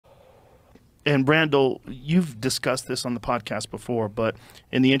And Randall, you've discussed this on the podcast before, but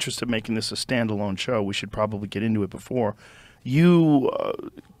in the interest of making this a standalone show, we should probably get into it before. You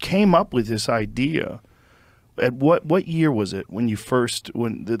came up with this idea. At what year was it when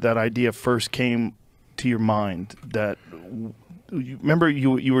that idea first came to your mind? That remember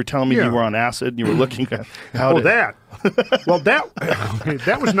you were telling me you were on acid and you were looking at how that was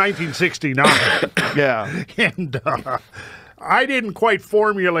 1969. Yeah, and I didn't quite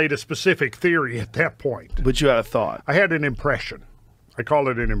formulate a specific theory at that point. But you had a thought. I had an impression. I call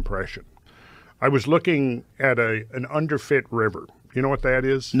it an impression. I was looking at an underfit river. You know what that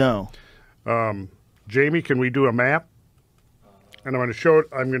is? No. Jamie, can we do a map? And I'm going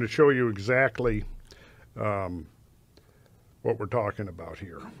to show you exactly what we're talking about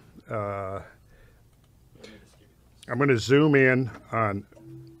here. I'm going to zoom in on.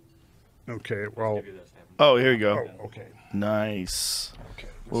 Okay. Well. Oh, here you go. Oh, okay. Nice. Okay.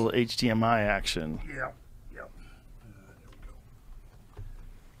 Little HDMI action. Yeah.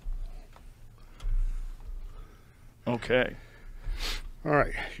 Okay. All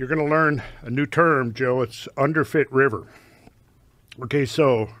right. You're going to learn a new term, Joe. It's underfit river. Okay,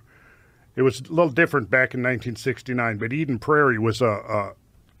 so it was a little different back in 1969, but Eden Prairie was a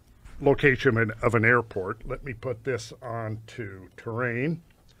location of an airport. Let me put this onto terrain.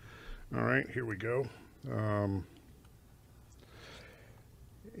 All right, here we go. And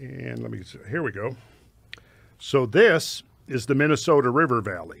here we go. So this is the Minnesota River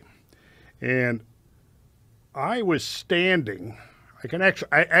Valley. And I was standing,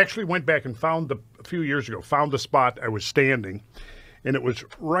 I actually went back and found a few years ago, found the spot I was standing, and it was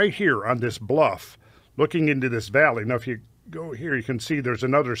right here on this bluff, looking into this valley. Now, if you go here, you can see there's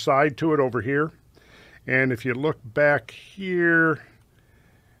another side to it over here. And if you look back here,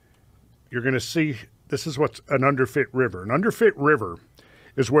 you're going to see this is what's an underfit river. An underfit river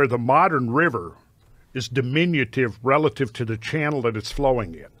is where the modern river is diminutive relative to the channel that it's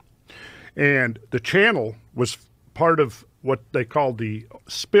flowing in. And the channel was part of what they called the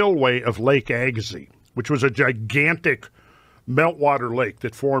spillway of Lake Agassiz, which was a gigantic meltwater lake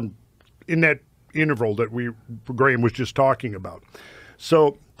that formed in that interval that Graham was just talking about.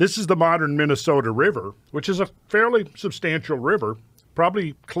 So this is the modern Minnesota River, which is a fairly substantial river,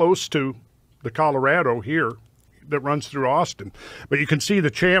 probably close to the Colorado here that runs through Austin. But you can see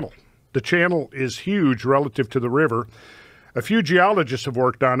the channel. The channel is huge relative to the river. A few geologists have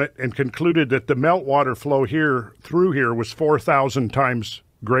worked on it and concluded that the meltwater flow through here was 4,000 times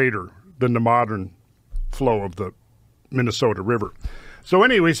greater than the modern flow of the Minnesota River. So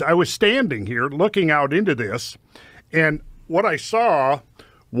anyways, I was standing here looking out into this, and what I saw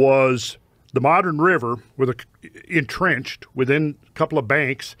was the modern river entrenched within a couple of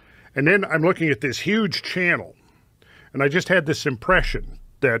banks, and then I'm looking at this huge channel, and I just had this impression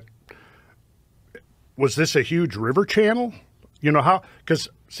that, was this a huge river channel? You know how, because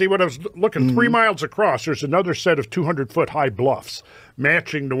see what I was looking, 3 miles across, there's another set of 200-foot high bluffs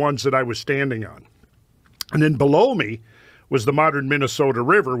matching the ones that I was standing on. And then below me was the modern Minnesota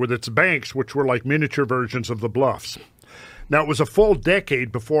River with its banks, which were like miniature versions of the bluffs. Now, it was a full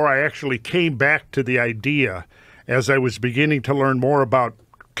decade before I actually came back to the idea as I was beginning to learn more about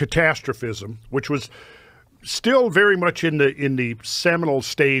catastrophism, which was still very much in the seminal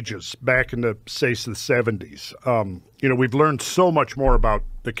stages back in the 70s. You know, we've learned so much more about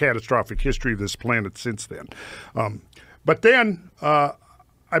the catastrophic history of this planet since then. But then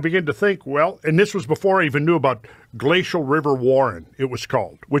I began to think, well, and this was before I even knew about Glacial River Warren, it was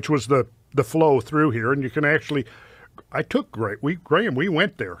called, which was the flow through here. And you can actually, Graham, we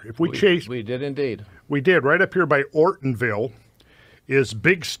went there. We did indeed. We did. Right up here by Ortonville is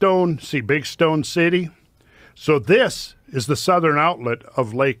Big Stone City. So this is the southern outlet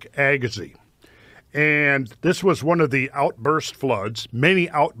of Lake Agassiz. And this was one of the many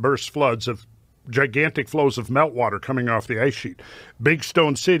outburst floods of gigantic flows of meltwater coming off the ice sheet. Big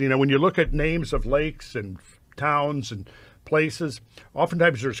Stone City. Now, when you look at names of lakes and towns and places,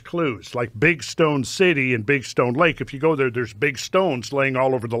 oftentimes there's clues, like Big Stone City and Big Stone Lake. If you go there, there's big stones laying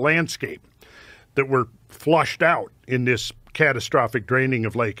all over the landscape that were flushed out in this catastrophic draining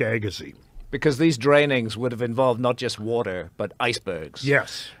of Lake Agassiz. Because these drainings would have involved not just water, but icebergs.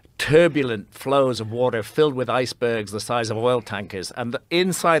 Yes. Turbulent flows of water filled with icebergs the size of oil tankers. And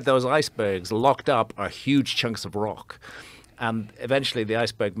inside those icebergs, locked up, are huge chunks of rock. And eventually the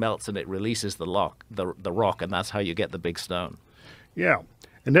iceberg melts and it releases the rock, and that's how you get the big stone. Yeah.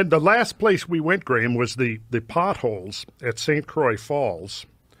 And then the last place we went, Graham, was the potholes at St. Croix Falls.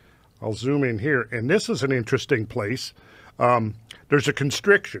 I'll zoom in here. And this is an interesting place. There's a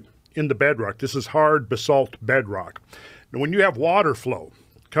constriction in the bedrock. This is hard basalt bedrock. Now, when you have water flow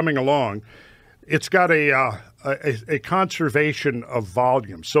coming along, It's got a conservation of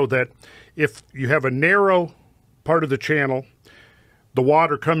volume, so that if you have a narrow part of the channel, the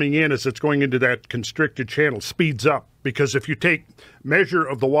water coming in as it's going into that constricted channel speeds up, because if you take measure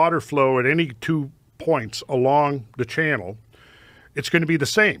of the water flow at any 2 points along the channel, it's going to be the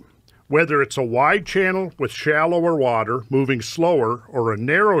same. Whether it's a wide channel with shallower water moving slower or a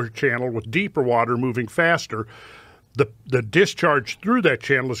narrower channel with deeper water moving faster, the discharge through that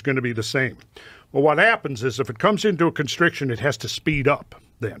channel is going to be the same. Well, what happens is if it comes into a constriction, it has to speed up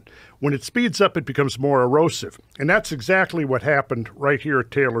then. When it speeds up, it becomes more erosive. And that's exactly what happened right here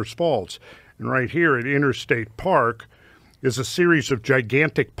at Taylor's Falls. And right here at Interstate Park is a series of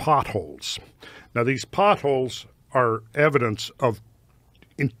gigantic potholes. Now, these potholes are evidence of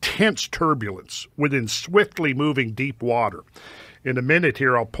intense turbulence within swiftly moving deep water. In a minute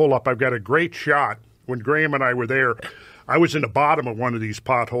here, I'll pull up. I've got a great shot. When Graham and I were there, I was in the bottom of one of these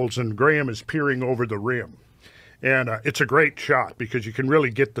potholes, and Graham is peering over the rim. And it's a great shot because you can really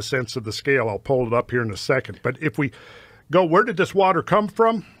get the sense of the scale. I'll pull it up here in a second. But if we go, where did this water come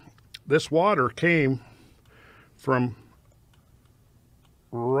from? This water came from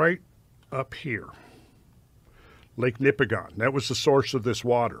right up here, Lake Nipigon. That was the source of this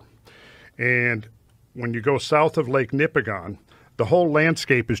water. And when you go south of Lake Nipigon, the whole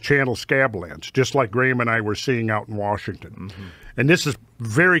landscape is channel scablands, just like Graham and I were seeing out in Washington. Mm-hmm. And this is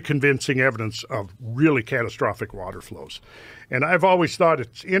very convincing evidence of really catastrophic water flows. And I've always thought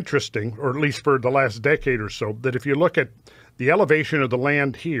it's interesting, or at least for the last decade or so, that if you look at the elevation of the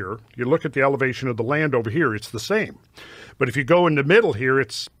land here, you look at the elevation of the land over here, it's the same. But if you go in the middle here,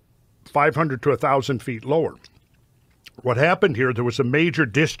 it's 500 to 1,000 feet lower. What happened here, there was a major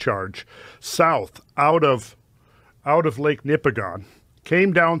discharge south out of Lake Nipigon,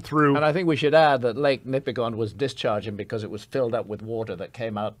 came down through. And I think we should add that Lake Nipigon was discharging because it was filled up with water that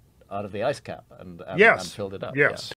came out of the ice cap and yes, filled it up. Yes.